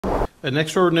An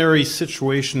extraordinary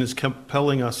situation is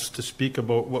compelling us to speak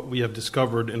about what we have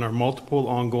discovered in our multiple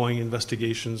ongoing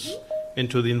investigations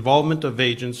into the involvement of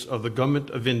agents of the Government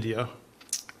of India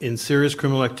in serious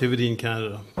criminal activity in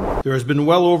Canada. There has been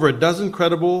well over a dozen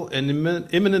credible and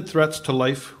imminent threats to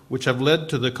life which have led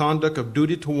to the conduct of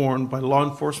duty to warn by law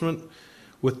enforcement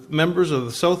with members of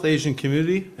the South Asian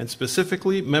community and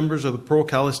specifically members of the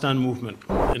pro-Khalistan movement.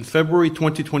 In February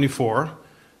 2024,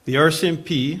 the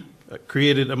RCMP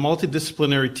created a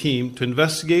multidisciplinary team to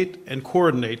investigate and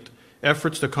coordinate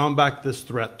efforts to combat this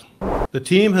threat. The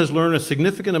team has learned a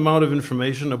significant amount of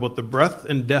information about the breadth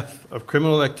and depth of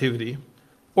criminal activity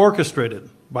orchestrated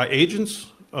by agents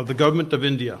of the Government of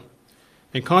India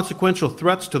and consequential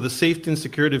threats to the safety and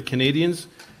security of Canadians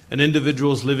and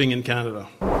individuals living in Canada.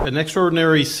 An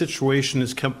extraordinary situation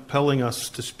is compelling us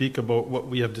to speak about what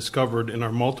we have discovered in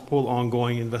our multiple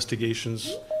ongoing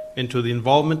investigations into the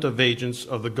involvement of agents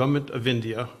of the Government of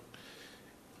India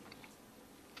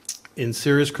in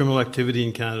serious criminal activity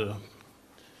in Canada.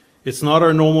 It's not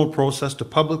our normal process to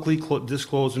publicly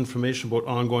disclose information about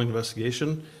ongoing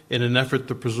investigation in an effort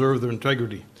to preserve their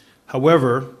integrity.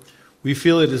 However, we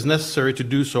feel it is necessary to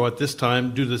do so at this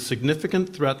time due to the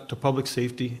significant threat to public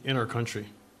safety in our country.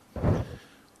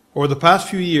 Over the past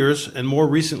few years, and more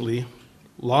recently,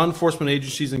 law enforcement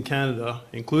agencies in Canada,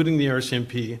 including the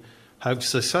RCMP, have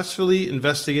successfully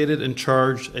investigated and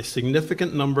charged a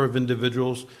significant number of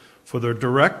individuals for their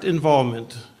direct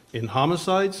involvement in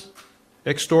homicides,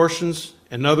 extortions,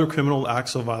 and other criminal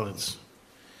acts of violence.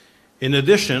 In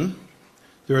addition,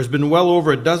 there has been well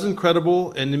over a dozen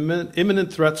credible and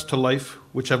imminent threats to life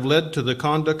which have led to the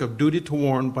conduct of duty to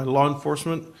warn by law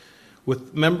enforcement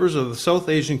with members of the South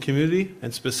Asian community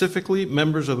and specifically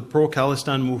members of the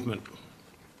pro-Khalistan movement.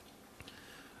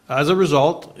 As a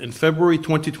result, in February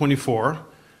 2024,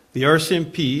 the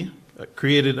RCMP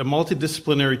created a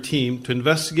multidisciplinary team to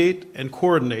investigate and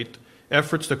coordinate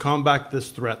efforts to combat this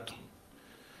threat.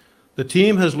 The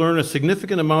team has learned a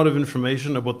significant amount of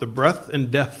information about the breadth and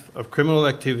depth of criminal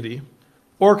activity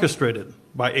orchestrated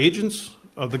by agents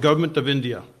of the Government of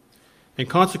India and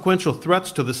consequential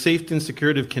threats to the safety and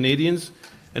security of Canadians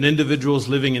and individuals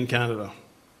living in Canada.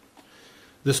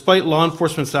 Despite law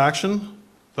enforcement's action,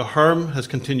 the harm has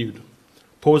continued,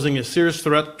 posing a serious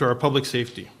threat to our public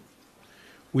safety.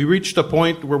 We reached a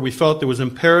point where we felt it was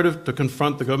imperative to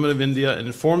confront the Government of India and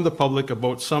inform the public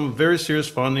about some very serious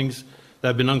findings that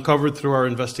have been uncovered through our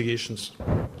investigations.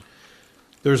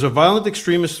 There's a violent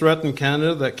extremist threat in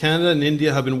Canada that Canada and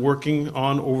India have been working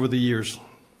on over the years.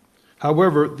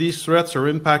 However, these threats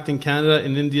are impacting Canada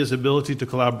and India's ability to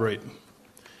collaborate.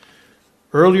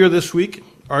 Earlier this week,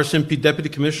 RCMP Deputy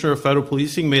Commissioner of Federal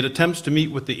Policing made attempts to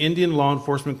meet with the Indian law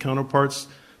enforcement counterparts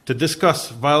to discuss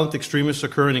violent extremists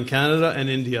occurring in Canada and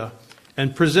India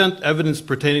and present evidence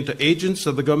pertaining to agents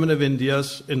of the Government of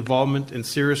India's involvement in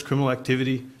serious criminal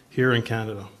activity here in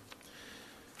Canada.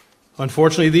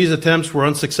 Unfortunately, these attempts were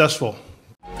unsuccessful.